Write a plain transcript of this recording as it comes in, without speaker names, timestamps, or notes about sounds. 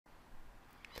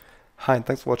Hi, and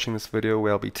thanks for watching this video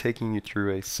where I'll be taking you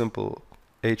through a simple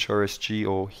HRSG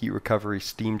or heat recovery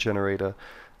steam generator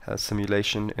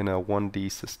simulation in a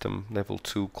 1D system level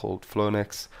 2 called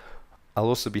Flownex. I'll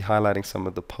also be highlighting some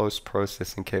of the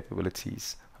post-processing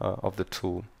capabilities of the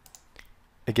tool.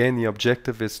 Again, the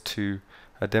objective is to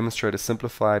demonstrate a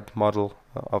simplified model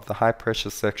of the high pressure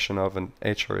section of an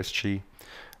HRSG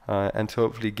and to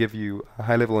hopefully give you a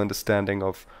high level understanding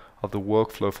of the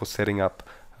workflow for setting up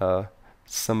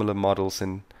similar models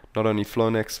in not only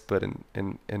Flownex but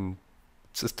in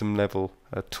system level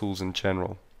tools in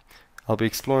general. I'll be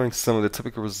exploring some of the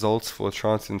typical results for a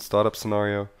transient startup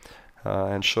scenario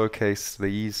and showcase the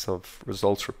ease of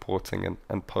results reporting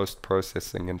and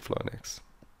post-processing in Flownex.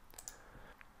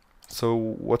 So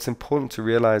what's important to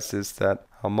realize is that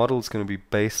our model is going to be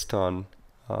based on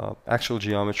actual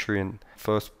geometry and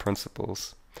first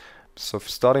principles. So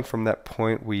starting from that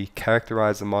point, we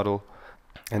characterize the model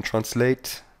and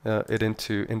translate it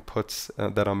into inputs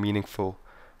that are meaningful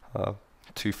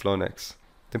to Flownex.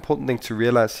 The important thing to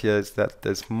realize here is that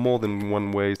there's more than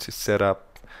one way to set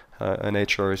up an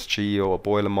HRSG or a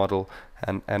boiler model,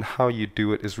 and how you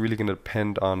do it is really going to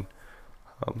depend on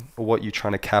what you're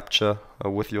trying to capture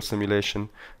with your simulation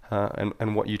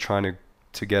and what you're trying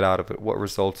to get out of it, what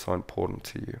results are important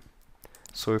to you.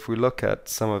 So if we look at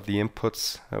some of the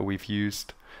inputs we've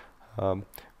used,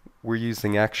 we're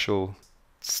using actual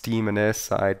steam and air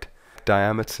side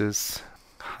diameters,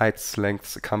 heights, lengths,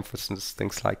 circumferences,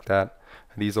 things like that.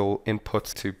 These are all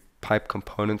inputs to pipe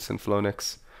components in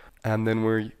Flownex. And then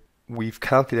we've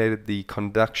calculated the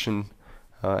conduction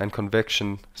and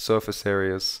convection surface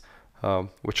areas,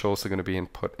 which are also going to be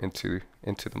input into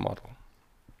the model.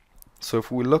 So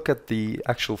if we look at the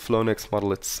actual Flownex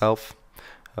model itself,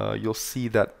 you'll see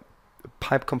that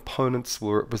pipe components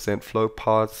will represent flow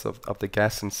paths of the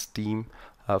gas and steam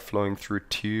flowing through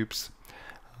tubes.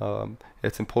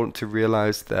 It's important to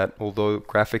realize that although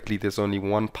graphically there's only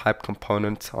one pipe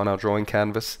component on our drawing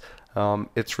canvas,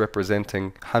 it's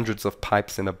representing hundreds of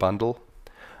pipes in a bundle.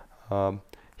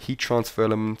 Heat transfer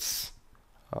elements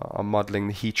are modeling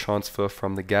the heat transfer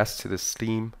from the gas to the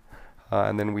steam,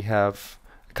 and then we have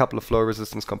a couple of flow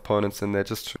resistance components in there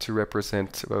just to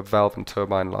represent valve and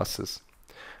turbine losses.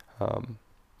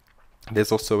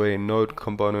 There's also a node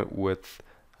component with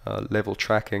level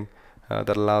tracking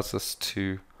that allows us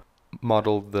to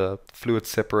model the fluid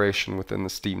separation within the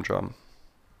steam drum.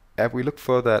 As we look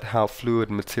further at how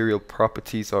fluid material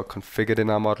properties are configured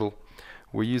in our model,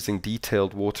 we're using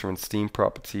detailed water and steam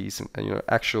properties and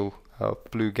actual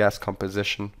flue gas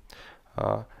composition,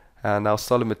 and our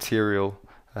solid material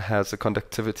has a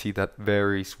conductivity that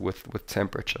varies with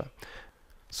temperature.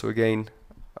 So again,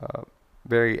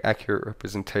 very accurate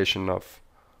representation of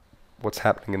what's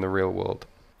happening in the real world.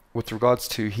 With regards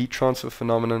to heat transfer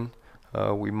phenomenon,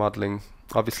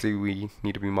 obviously we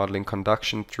need to be modeling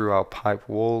conduction through our pipe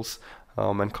walls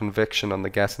and convection on the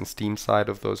gas and steam side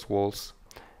of those walls.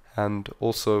 And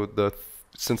also,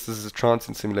 since this is a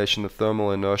transient simulation, the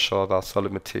thermal inertia of our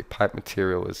solid pipe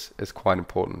material is quite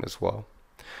important as well.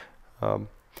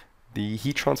 The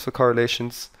heat transfer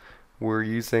correlations we're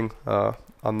using,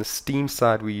 on the steam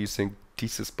side we're using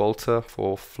Bolter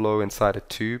for flow inside a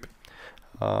tube.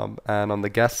 And on the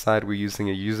gas side we're using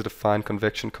a user-defined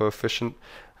convection coefficient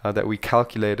that we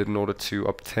calculated in order to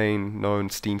obtain known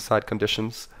steam side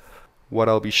conditions. What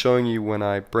I'll be showing you when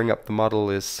I bring up the model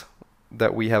is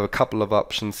that we have a couple of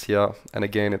options here, and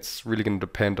again it's really going to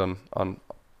depend on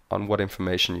what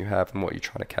information you have and what you're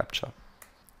trying to capture.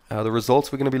 The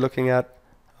results we're going to be looking at,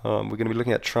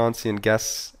 transient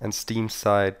gas and steam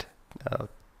side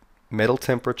metal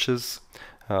temperatures,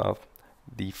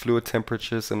 the fluid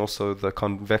temperatures, and also the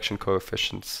convection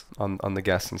coefficients on the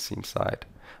gas and steam side.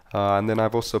 And then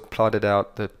I've also plotted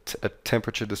out a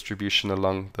temperature distribution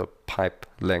along the pipe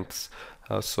lengths.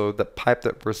 So the pipe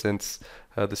that represents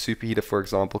the superheater, for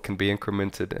example, can be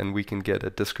incremented, and we can get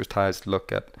a discretized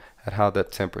look at how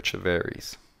that temperature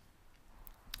varies.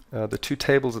 The two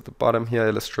tables at the bottom here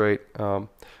illustrate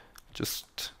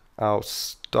just our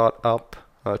start up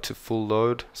to full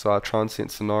load, so our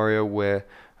transient scenario where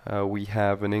we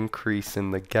have an increase in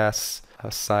the gas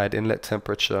side inlet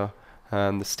temperature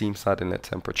and the steam side inlet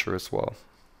temperature as well.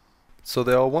 So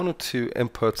there are one or two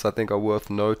inputs I think are worth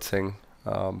noting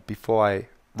before I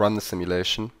run the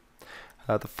simulation.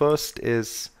 The first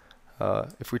is,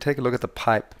 if we take a look at the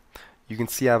pipe, you can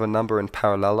see I have a number in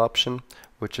parallel option,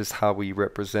 which is how we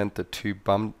represent the two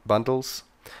bundles,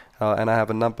 and I have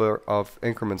a number of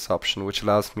increments option, which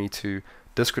allows me to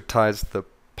discretize the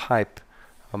pipe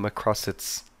across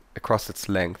its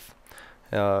length.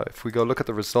 If we go look at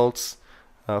the results,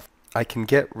 I can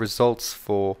get results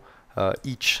for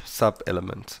each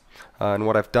sub-element. And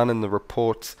what I've done in the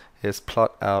report is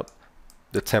plot out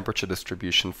the temperature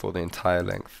distribution for the entire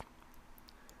length.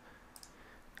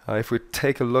 If we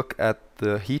take a look at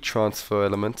the heat transfer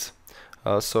element,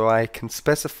 so I can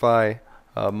specify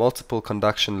multiple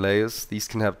conduction layers. These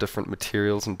can have different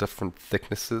materials and different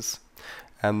thicknesses.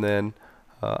 And then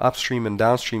upstream and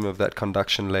downstream of that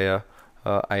conduction layer,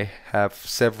 I have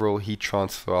several heat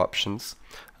transfer options.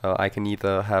 I can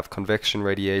either have convection,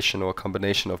 radiation, or a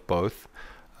combination of both.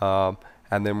 And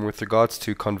then with regards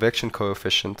to convection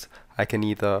coefficient, I can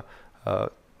either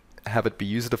have it be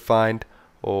user-defined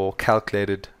or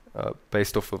calculated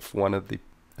based off of one of the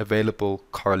available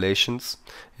correlations.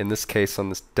 In this case, on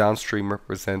this downstream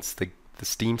represents the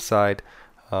steam side,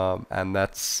 and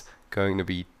that's going to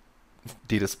be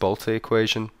Didas-Bolte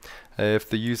equation. If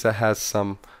the user has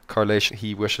some correlation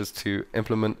he wishes to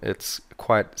implement, it's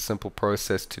quite a simple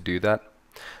process to do that.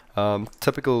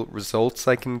 Typical results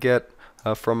I can get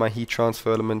from my heat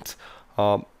transfer element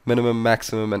are minimum,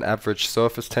 maximum, and average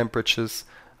surface temperatures,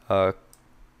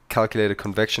 calculated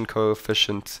convection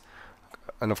coefficient,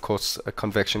 and of course a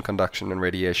convection, conduction, and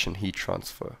radiation heat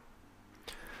transfer.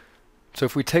 So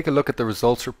if we take a look at the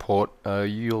results report,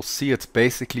 you'll see it's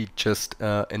basically just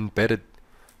embedded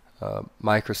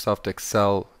Microsoft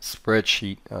Excel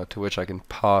spreadsheet to which I can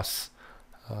pass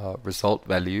result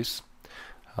values.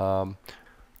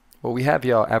 What we have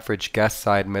here are average gas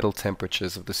side metal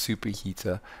temperatures of the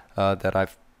superheater that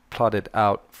I've plotted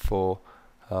out for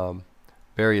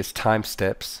various time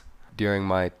steps during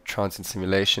my transient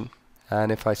simulation.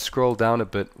 And if I scroll down a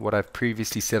bit, what I've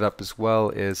previously set up as well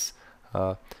is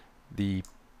the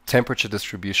temperature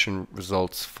distribution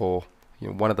results for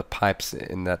one of the pipes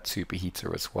in that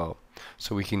superheater as well.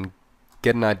 So we can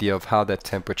get an idea of how that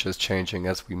temperature is changing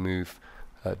as we move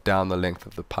down the length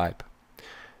of the pipe.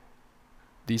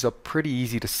 These are pretty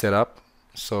easy to set up,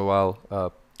 so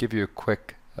I'll give you a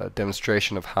quick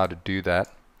demonstration of how to do that.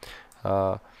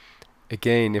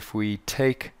 Again, if we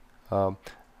take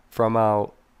from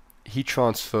our heat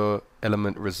transfer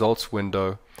element results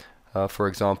window, for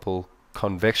example,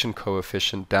 convection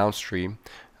coefficient downstream,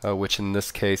 which in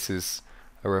this case is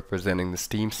representing the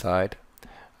steam side,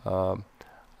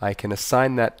 I can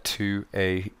assign that to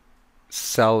a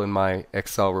cell in my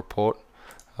Excel report.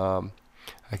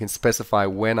 I can specify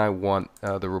when I want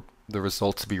the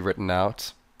result to be written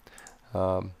out,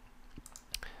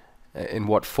 in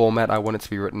what format I want it to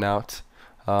be written out,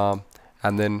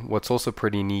 and then what's also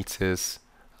pretty neat is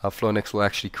Flownex will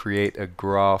actually create a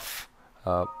graph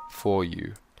for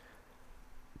you.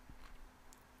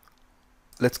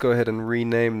 Let's go ahead and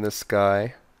rename this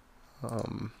guy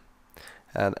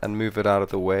and move it out of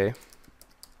the way.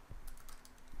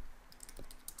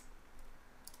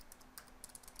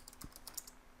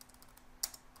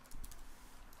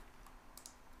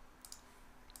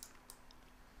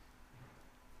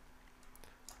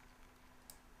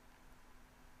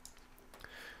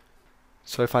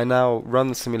 So if I now run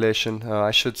the simulation,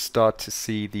 I should start to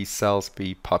see these cells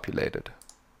be populated.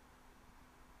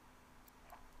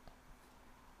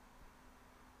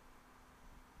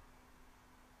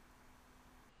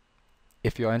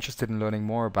 If you are interested in learning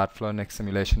more about Flownex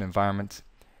simulation environments,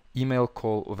 email,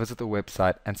 call, or visit the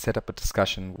website and set up a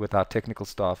discussion with our technical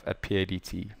staff at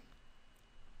PADT.